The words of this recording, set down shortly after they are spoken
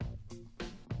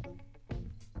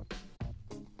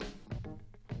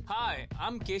Hi,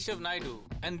 I'm Keshav Naidu,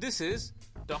 and this is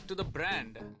Talk to the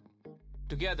Brand.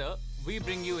 Together, we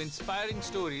bring you inspiring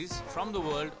stories from the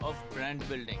world of brand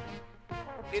building.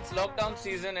 It's lockdown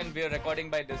season, and we're recording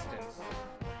by distance.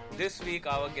 This week,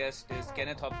 our guest is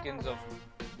Kenneth Hopkins of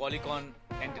Bollycon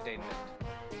Entertainment.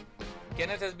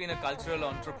 Kenneth has been a cultural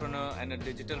entrepreneur and a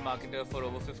digital marketer for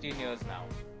over 15 years now.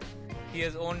 He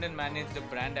has owned and managed a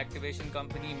brand activation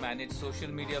company, managed social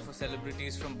media for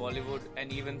celebrities from Bollywood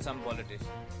and even some politicians.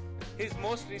 His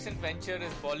most recent venture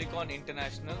is Bollycon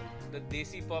International, the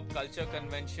Desi Pop Culture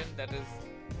Convention that is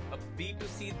a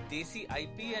B2C Desi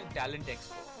IP and talent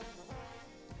expo.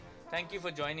 Thank you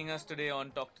for joining us today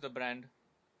on Talk to the Brand.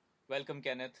 Welcome,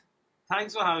 Kenneth.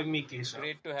 Thanks for having me, Keshav.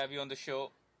 Great to have you on the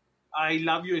show. I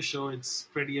love your show. It's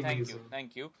pretty amazing.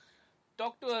 Thank you.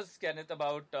 Talk to us, Kenneth,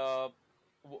 about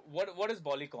what is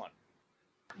Bollycon?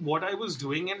 What I was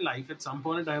doing in life at some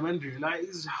point in time and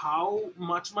realized how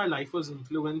much my life was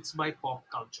influenced by pop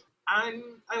culture. And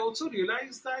I also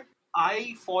realized that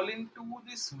I fall into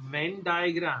this Venn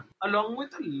diagram along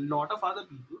with a lot of other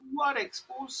people who are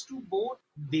exposed to both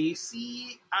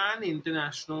Desi and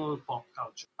international pop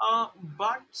culture.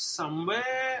 But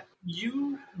somewhere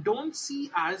you don't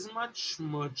see as much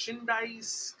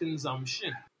merchandise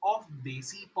consumption of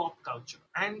Desi pop culture.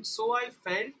 And so I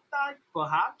felt that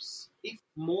perhaps if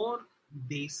more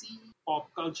Desi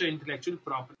pop culture intellectual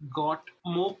property got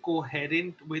more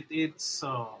coherent with its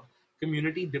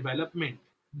community development,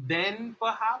 then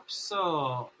perhaps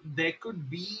there could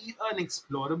be an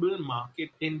explorable market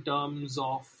in terms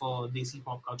of Desi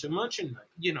pop culture merchandise.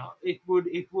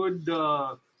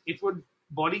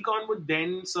 Bodycon would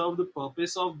then serve the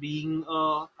purpose of being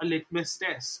a litmus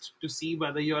test to see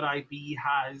whether your IP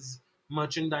has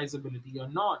merchandisability or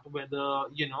not, whether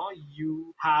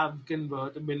you have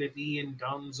convertibility in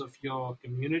terms of your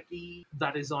community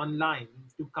that is online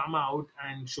to come out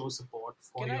and show support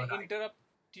for your IP. Can I interrupt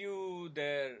you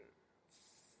there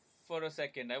for a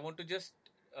second? I want to just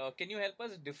can you help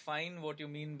us define what you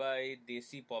mean by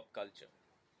Desi pop culture?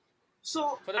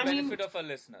 So for the benefit of our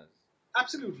listeners.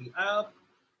 Absolutely.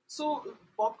 So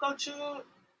pop culture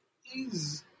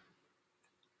is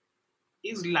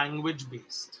language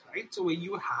based, right? So where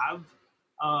you have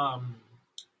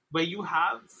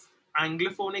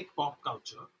Anglophonic pop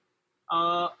culture,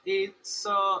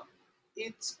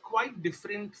 it's quite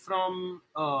different from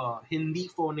Hindi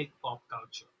phonic pop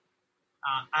culture,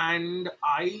 and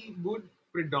I would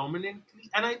predominantly,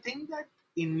 and I think that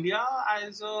India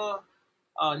as a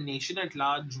nation at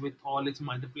large with all its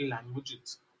multiple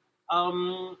languages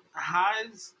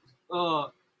has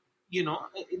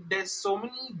there's so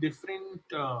many different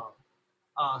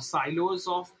silos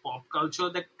of pop culture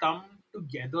that come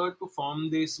together to form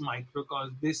this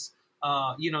microcosm, this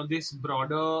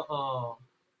broader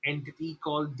entity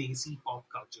called Desi pop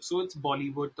culture. So it's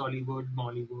Bollywood, Tollywood,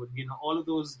 Mollywood, all of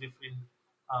those different,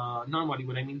 not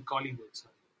Bollywood, I mean Collywood,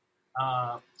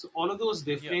 sorry. So all of those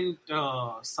different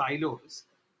silos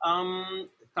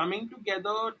coming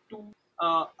together to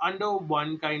under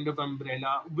one kind of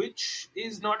umbrella, which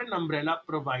is not an umbrella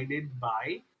provided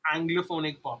by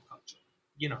Anglophonic pop culture.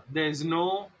 There's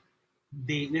no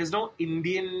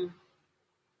Indian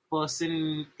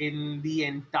person in the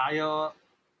entire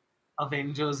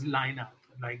Avengers lineup.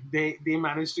 Like they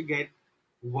managed to get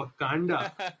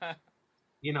Wakanda,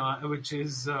 which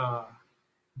is,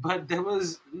 but there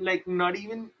was like not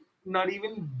even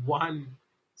one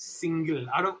single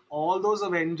out of all those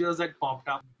Avengers that popped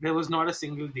up. There was not a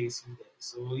single Desi there.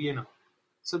 So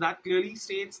so that clearly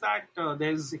states that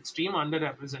there's extreme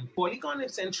underrepresentation. Polycon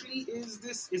essentially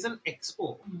is an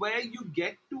expo where you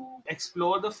get to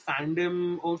explore the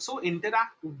fandom, also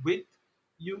interact with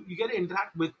you get to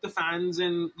interact with the fans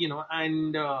and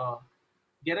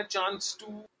get a chance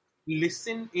to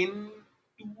listen in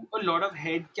to a lot of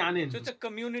headcanons. So it's a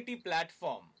community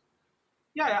platform.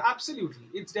 Yeah, absolutely.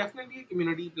 It's definitely a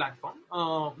community platform.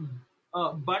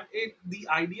 But the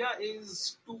idea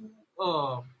is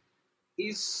for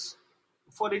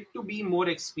it to be more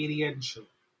experiential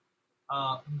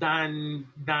than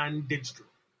digital.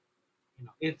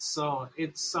 It's a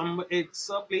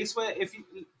place where, if you,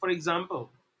 for example,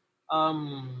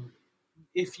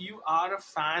 if you are a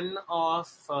fan of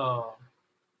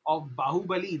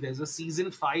Bahubali, there's a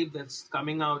season 5 that's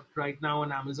coming out right now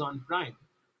on Amazon Prime.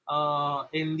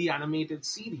 In the animated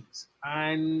series,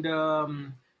 and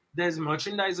there's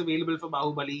merchandise available for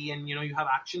Bahubali, and you have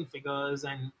action figures,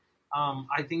 and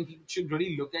I think you should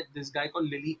really look at this guy called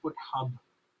Lilliput Hub,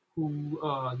 who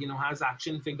has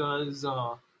action figures,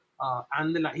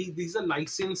 and these are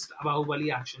licensed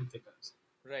Bahubali action figures,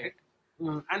 right?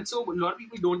 And so a lot of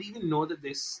people don't even know that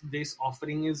this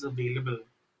offering is available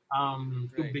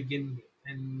to Right. begin with.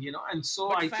 And and so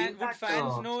But I think would that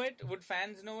fans know it? Would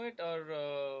fans know it,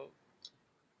 or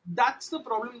that's the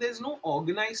problem. There's no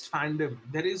organized fandom.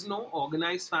 There is no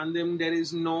organized fandom. There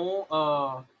is no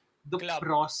the club?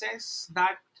 process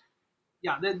that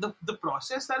yeah the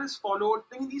process that is followed.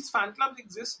 I mean, these fan clubs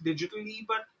exist digitally,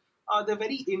 but they're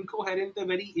very incoherent. They're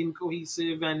very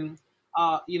incohesive, and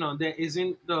there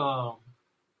isn't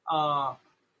uh,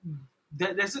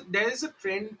 there is a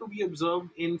trend to be observed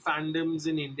in fandoms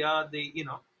in India. They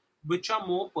which are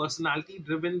more personality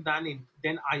driven than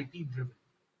IP driven.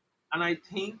 And I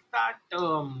think that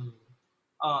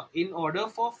in order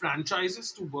for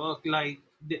franchises to work, like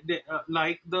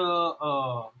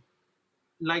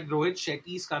Rohit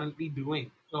Shetty is currently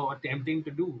doing or attempting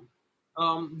to do,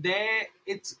 there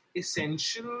it's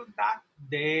essential that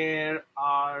there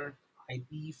are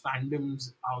IP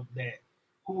fandoms out there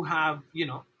who have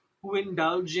who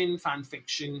indulge in fan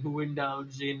fiction, who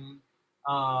indulge in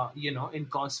in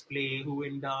cosplay, who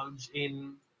indulge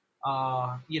in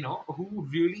who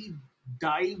really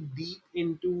dive deep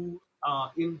into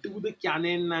the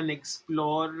canon and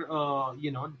explore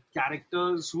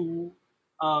characters who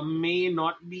may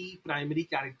not be primary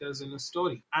characters in a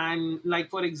story. And like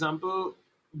for example,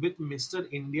 with Mr.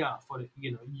 India,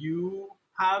 you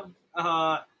have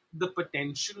the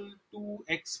potential to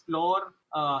explore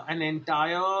an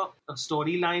entire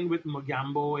storyline with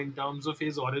Mogambo in terms of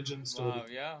his origin story.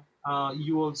 Wow, yeah,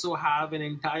 You also have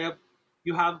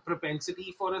you have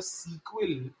propensity for a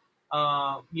sequel,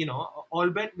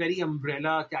 albeit very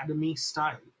Umbrella Academy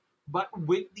style, but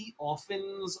with the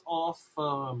orphans of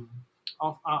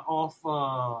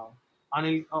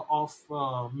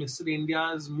Mr.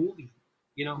 India's movie,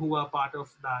 who are part of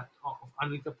that of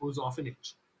Anil Kapoor's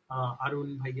orphanage,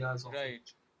 Arun Bhaiya's right.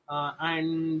 orphanage,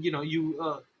 and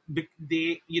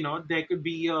they there could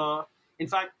be in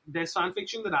fact there's fan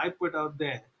fiction that I put out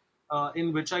there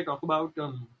in which I talk about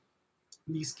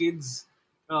these kids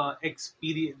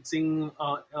experiencing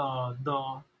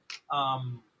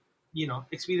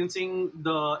experiencing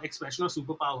the expression of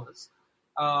superpowers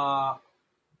uh,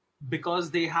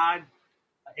 because they had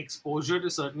exposure to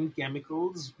certain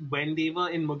chemicals when they were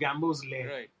in Mogambo's lair.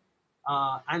 Right.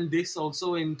 And this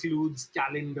also includes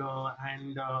calendar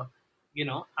and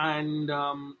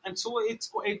and so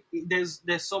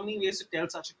there's so many ways to tell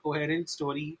such a coherent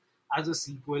story as a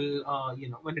sequel.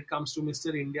 When it comes to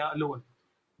Mr. India alone,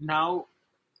 now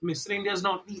Mr. India is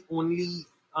not the only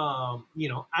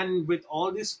and with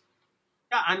all this.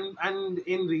 Yeah, and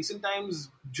in recent times,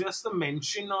 just the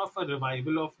mention of a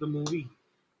revival of the movie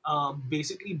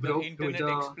basically The broke internet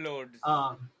Twitter. explodes.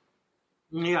 Uh,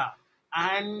 yeah,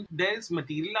 and there's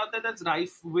material out there that's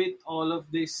rife with all of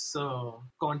this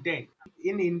content.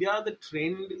 In India, the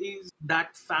trend is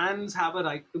that fans have a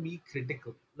right to be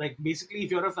critical. Like basically,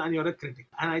 if you're a fan, you're a critic,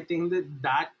 and I think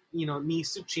that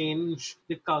needs to change.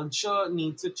 The culture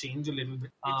needs to change a little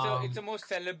bit. It's a more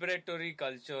celebratory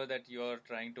culture that you're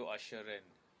trying to usher in.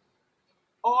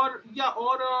 Or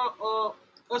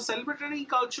a celebratory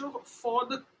culture for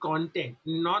the content,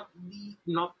 not the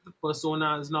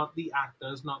personas, not the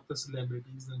actors, not the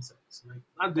celebrities themselves. Like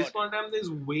at this Got it. point in time,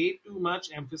 there's way too much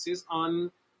emphasis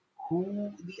on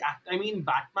who the act. I mean,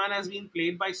 Batman has been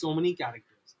played by so many characters.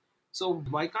 So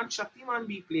why can't Shaktiman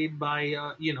be played by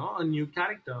a new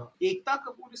character? Ekta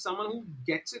Kapoor is someone who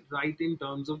gets it right in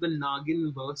terms of the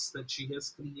Nagin verse that she has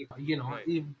created.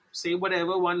 Right. Say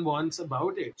whatever one wants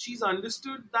about it. She's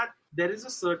understood that there is a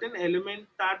certain element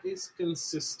that is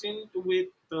consistent with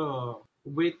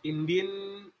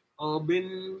Indian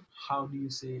urban, how do you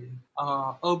say,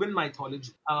 urban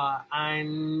mythology,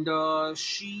 and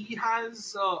she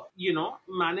has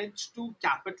managed to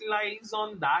capitalize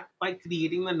on that by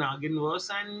creating the Nagin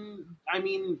verse. And I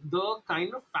mean, the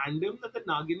kind of fandom that the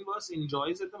Nagin verse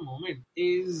enjoys at the moment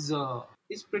is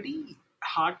pretty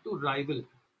hard to rival.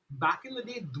 Back in the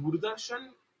day, Doordarshan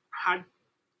had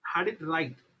had it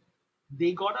right.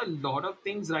 They got a lot of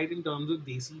things right in terms of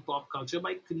Desi pop culture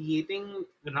by creating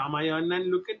Ramayana,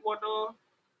 and look at what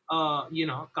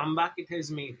a comeback it has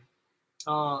made.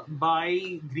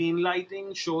 By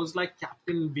greenlighting shows like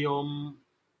Captain Vyom,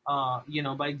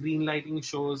 by greenlighting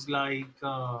shows like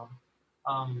Vikram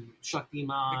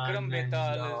Shaktiman and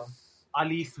Betal is.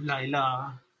 Alif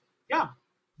Laila. Yeah,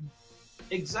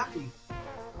 exactly.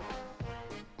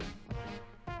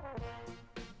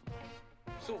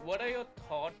 So, what are your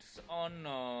thoughts on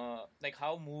like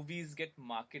how movies get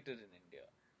marketed in India,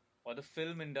 or the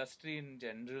film industry in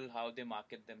general, how they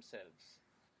market themselves?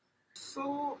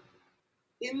 So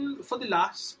in for the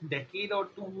last decade or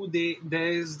two,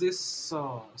 there's this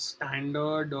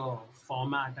standard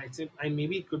format. I'd say,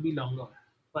 maybe it could be longer.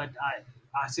 But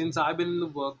since I've been in the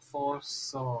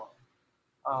workforce,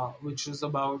 which is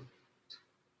about,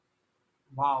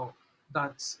 wow,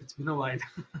 it's been a while.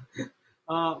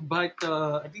 But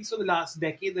at least for the last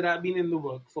decade that I've been in the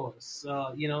workforce,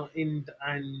 in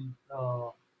and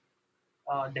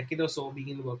decade or so being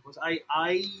in the workforce,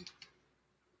 I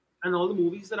and all the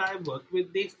movies that I've worked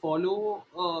with, they follow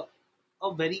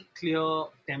a very clear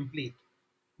template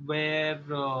where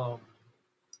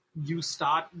you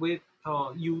start with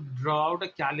you draw out a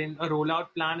rollout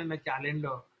plan and a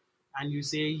calendar, and you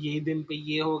say ye din pe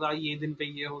ye hoga, ye din pe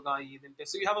ye hoga, ye din pe.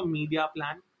 So you have a media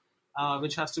plan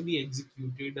which has to be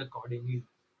executed accordingly,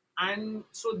 and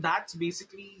so that's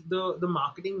basically the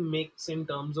marketing mix in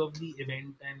terms of the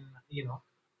event and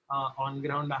on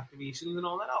ground activations and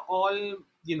all that are all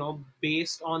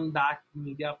based on that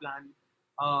media plan,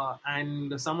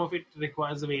 and some of it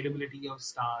requires availability of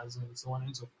stars and so on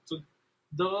and so forth. So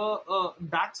the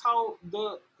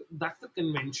that's the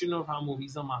convention of how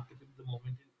movies are marketed at the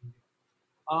moment in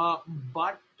India.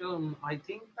 But I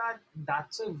think that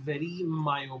that's a very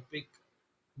myopic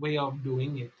way of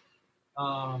doing it,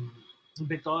 um,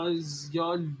 because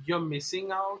you're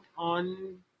missing out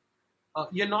on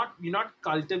you're not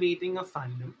cultivating a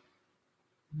fandom.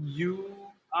 You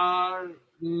are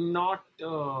not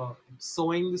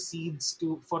sowing the seeds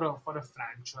for a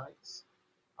franchise.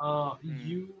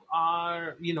 You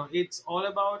are, it's all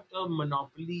about a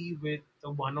monopoly with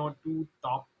the one or two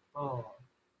top uh,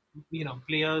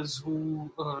 players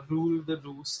who rule the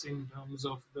roost in terms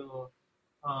of the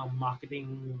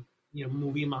marketing,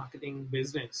 movie marketing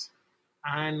business.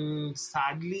 And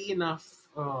sadly enough,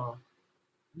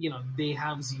 they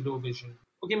have zero vision.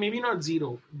 Okay, maybe not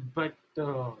zero, but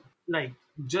like,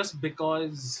 just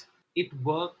because it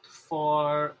worked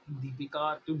for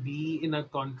Deepika to be in a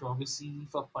controversy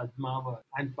for Padmavat,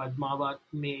 and Padmavat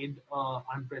made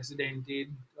unprecedented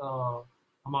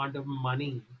amount of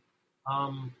money.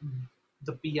 Um,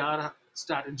 the PR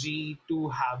strategy to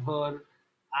have her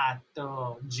at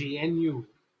JNU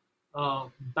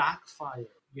backfired,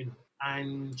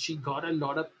 and she got a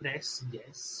lot of press.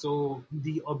 Yes, so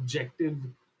the objective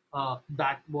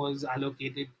that was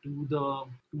allocated to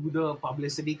the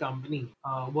publicity company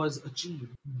was achieved,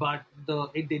 but the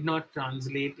it did not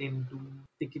translate into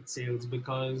ticket sales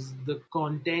because the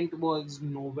content was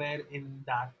nowhere in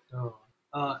that.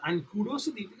 And kudos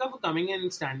to Deepika for coming in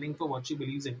and standing for what she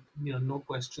believes in. No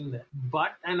question there.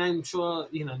 But, and I'm sure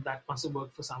that must have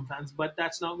worked for some fans. But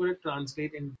that's not going to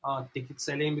translate in ticket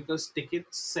selling, because ticket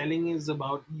selling is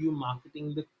about you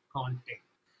marketing the content.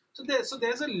 So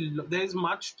there's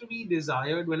much to be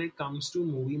desired when it comes to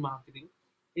movie marketing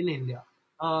in India.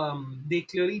 They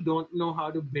clearly don't know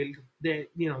how to build.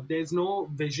 There's no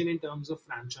vision in terms of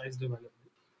franchise development.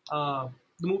 uh,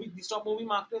 these top movie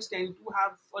marketers tend to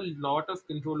have a lot of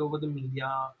control over the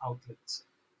media outlets,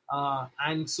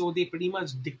 and so they pretty much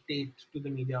dictate to the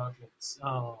media outlets.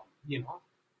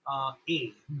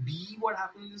 What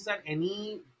happens is that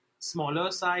any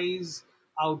smaller size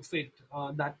outfit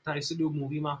that tries to do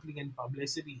movie marketing and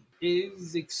publicity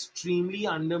is extremely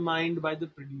undermined by the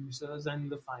producers and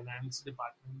the finance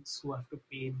departments who have to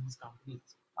pay these companies.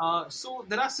 So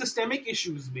there are systemic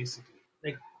issues basically.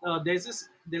 Like, there's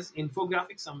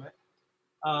infographic somewhere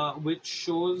which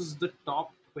shows the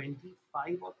top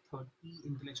 25 or 30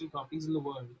 intellectual properties in the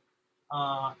world,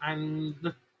 and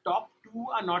the top two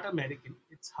are not American.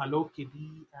 It's Hello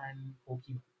Kitty and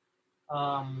Pokemon.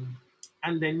 Um,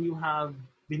 and then you have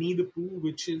Winnie the Pooh,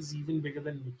 which is even bigger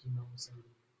than Mickey Mouse and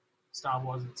Star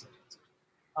Wars, etc.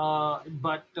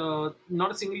 But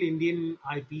not a single Indian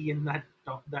IP in that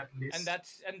And list.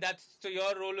 that's so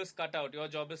your role is cut out. Your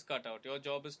job is cut out. Your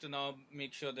job is to now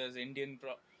make sure there's Indian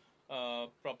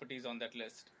properties on that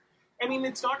list. I mean,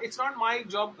 it's not my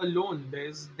job alone.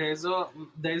 There's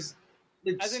As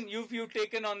it's in, you've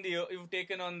taken on the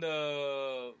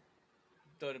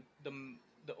the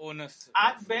the onus.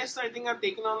 at best, I think I've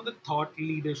taken on the thought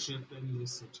leadership in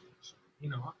this situation,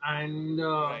 and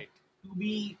Right. to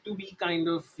be kind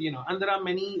of, and there are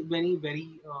many many very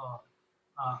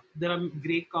there are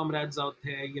great comrades out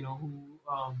there,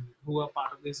 who are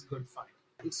part of this good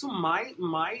fight. So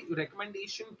my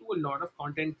recommendation to a lot of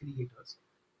content creators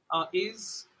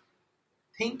is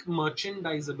think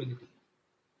merchandisability.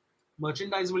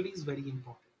 Merchandisability is very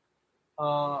important.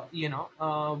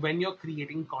 When you're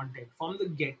creating content from the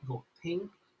get-go, think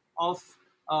of,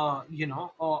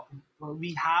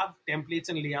 we have templates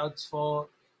and layouts for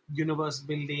universe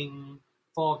building,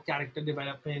 for character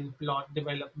development, plot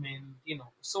development.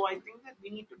 So I think that we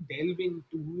need to delve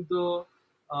into the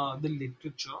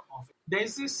literature of it.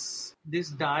 There's this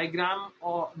diagram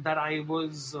that I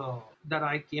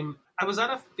I was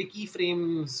at a Picky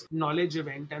Frames knowledge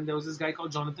event, and there was this guy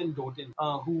called Jonathan Doughton,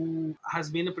 who has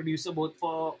been a producer both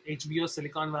for HBO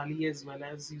Silicon Valley as well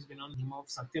as he's been on the team of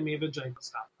Satyameva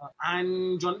Jayakar.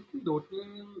 And Jonathan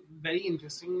Doughton, very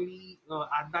interestingly,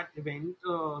 at that event,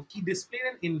 he displayed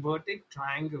an inverted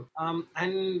triangle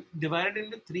and divided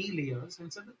into three layers.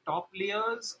 And so the top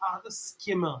layers are the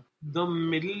skimmer, the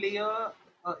middle layer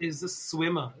is the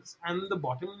swimmers, and the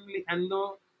bottom and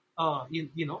the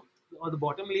or the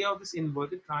bottom layer of this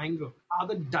inverted triangle are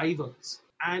the divers.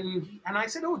 And I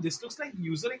said, oh, this looks like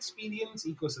user experience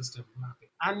ecosystem mapping.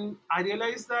 And I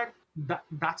realized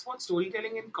that's what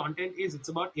storytelling and content is. It's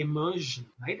about immersion,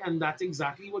 right? And that's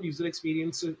exactly what user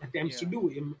experience attempts to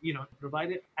do.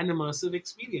 Provide an immersive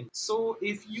experience. So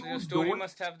if you your story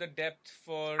must have the depth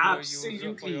for absolutely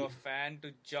your user, for your fan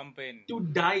to jump in, to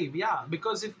dive. Yeah,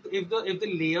 because if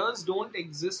the layers don't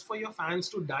exist for your fans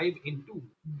to dive into,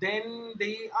 then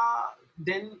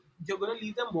you're gonna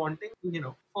leave them wanting.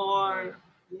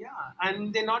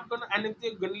 And they're not gonna. And if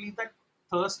they're gonna leave that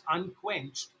thirst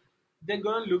unquenched, they're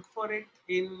gonna look for it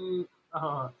in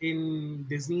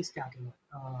Disney's catalog.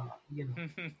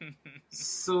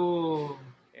 So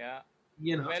yeah,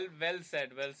 well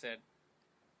said.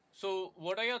 So,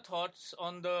 what are your thoughts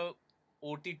on the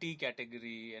OTT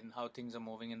category and how things are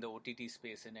moving in the OTT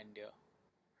space in India?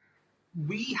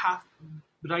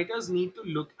 Writers need to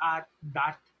look at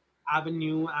that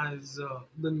avenue as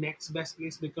the next best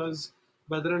place, because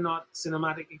whether or not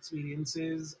cinematic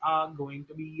experiences are going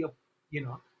to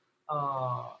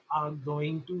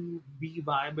be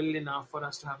viable enough for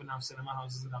us to have enough cinema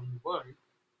houses around the world,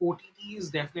 OTT is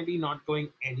definitely not going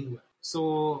anywhere.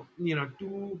 So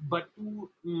to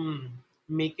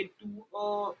make it to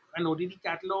an OTT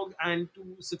catalog and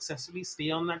to successfully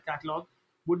stay on that catalog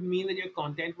would mean that your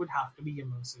content would have to be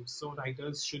immersive. So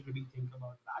writers should really think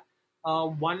about that.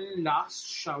 One last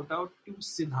shout out to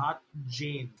Siddharth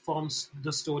Jain from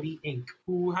The Story Inc.,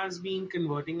 who has been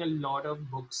converting a lot of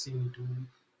books into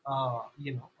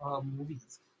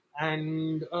movies.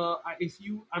 And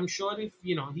I'm sure if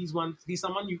he's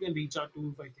someone you can reach out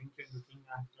to if I think you're looking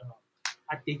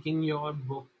at taking your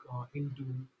book into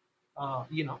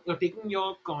taking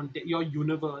your content, your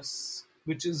universe,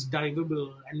 which is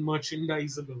diveable and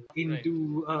merchandisable,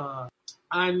 into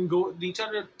and go reach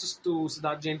out to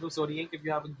Siddharth Jain from Story Inc. if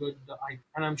you have a good IP,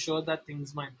 and I'm sure that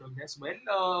things might progress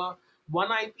well.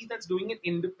 One IP that's doing it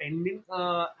independent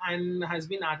and has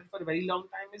been at it for a very long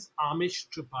time is Amish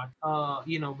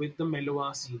Tripathi, with the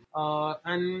Meloa scene. There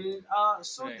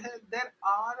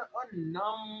are a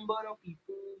number of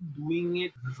people doing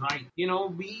it right.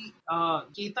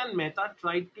 Ketan Mehta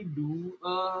tried to do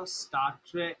a Star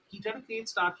Trek. He tried to create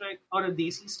Star Trek or a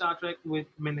Desi Star Trek with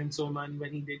Milind Soman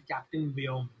when he did Captain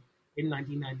Vyom in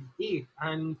 1998.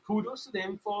 And kudos to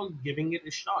them for giving it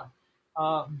a shot.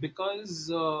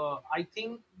 Because I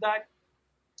think that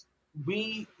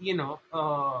if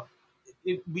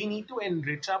we need to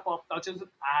enrich our pop culture with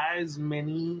as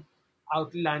many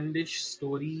outlandish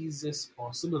stories as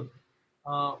possible,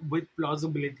 with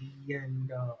plausibility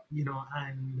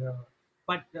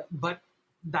but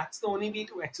that's the only way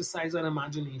to exercise our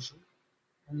imagination,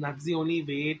 and that's the only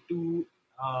way to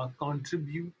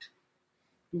contribute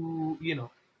to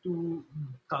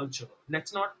culture.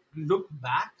 Let's not look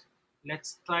back.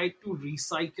 Let's try to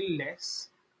recycle less,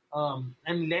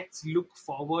 and let's look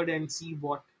forward and see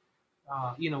what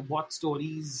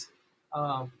stories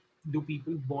do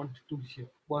people want to hear.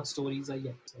 What stories are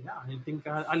yet. So yeah, I think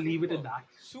I'll leave it at that.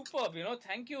 Superb.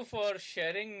 Thank you for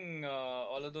sharing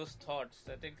all of those thoughts.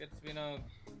 I think it's been a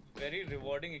very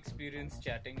rewarding experience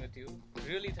chatting with you.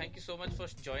 Really, thank you so much for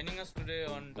joining us today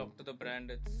on Talk to the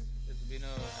Brand. It's been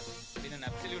an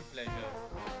absolute pleasure.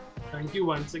 Thank you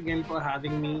once again for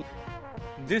having me.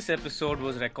 This episode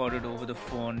was recorded over the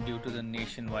phone due to the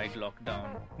nationwide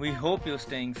lockdown. We hope you're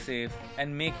staying safe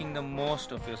and making the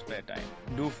most of your spare time.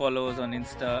 Do follow us on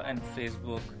Insta and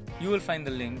Facebook. You will find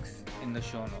the links in the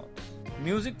show notes.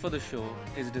 Music for the show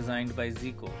is designed by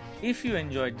Zico. If you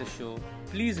enjoyed the show,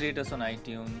 please rate us on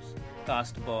iTunes,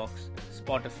 Castbox,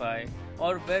 Spotify,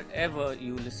 or wherever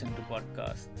you listen to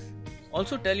podcasts.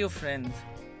 Also tell your friends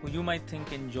who you might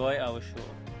think enjoy our show.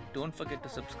 Don't forget to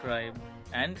subscribe,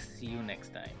 and see you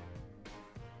next time.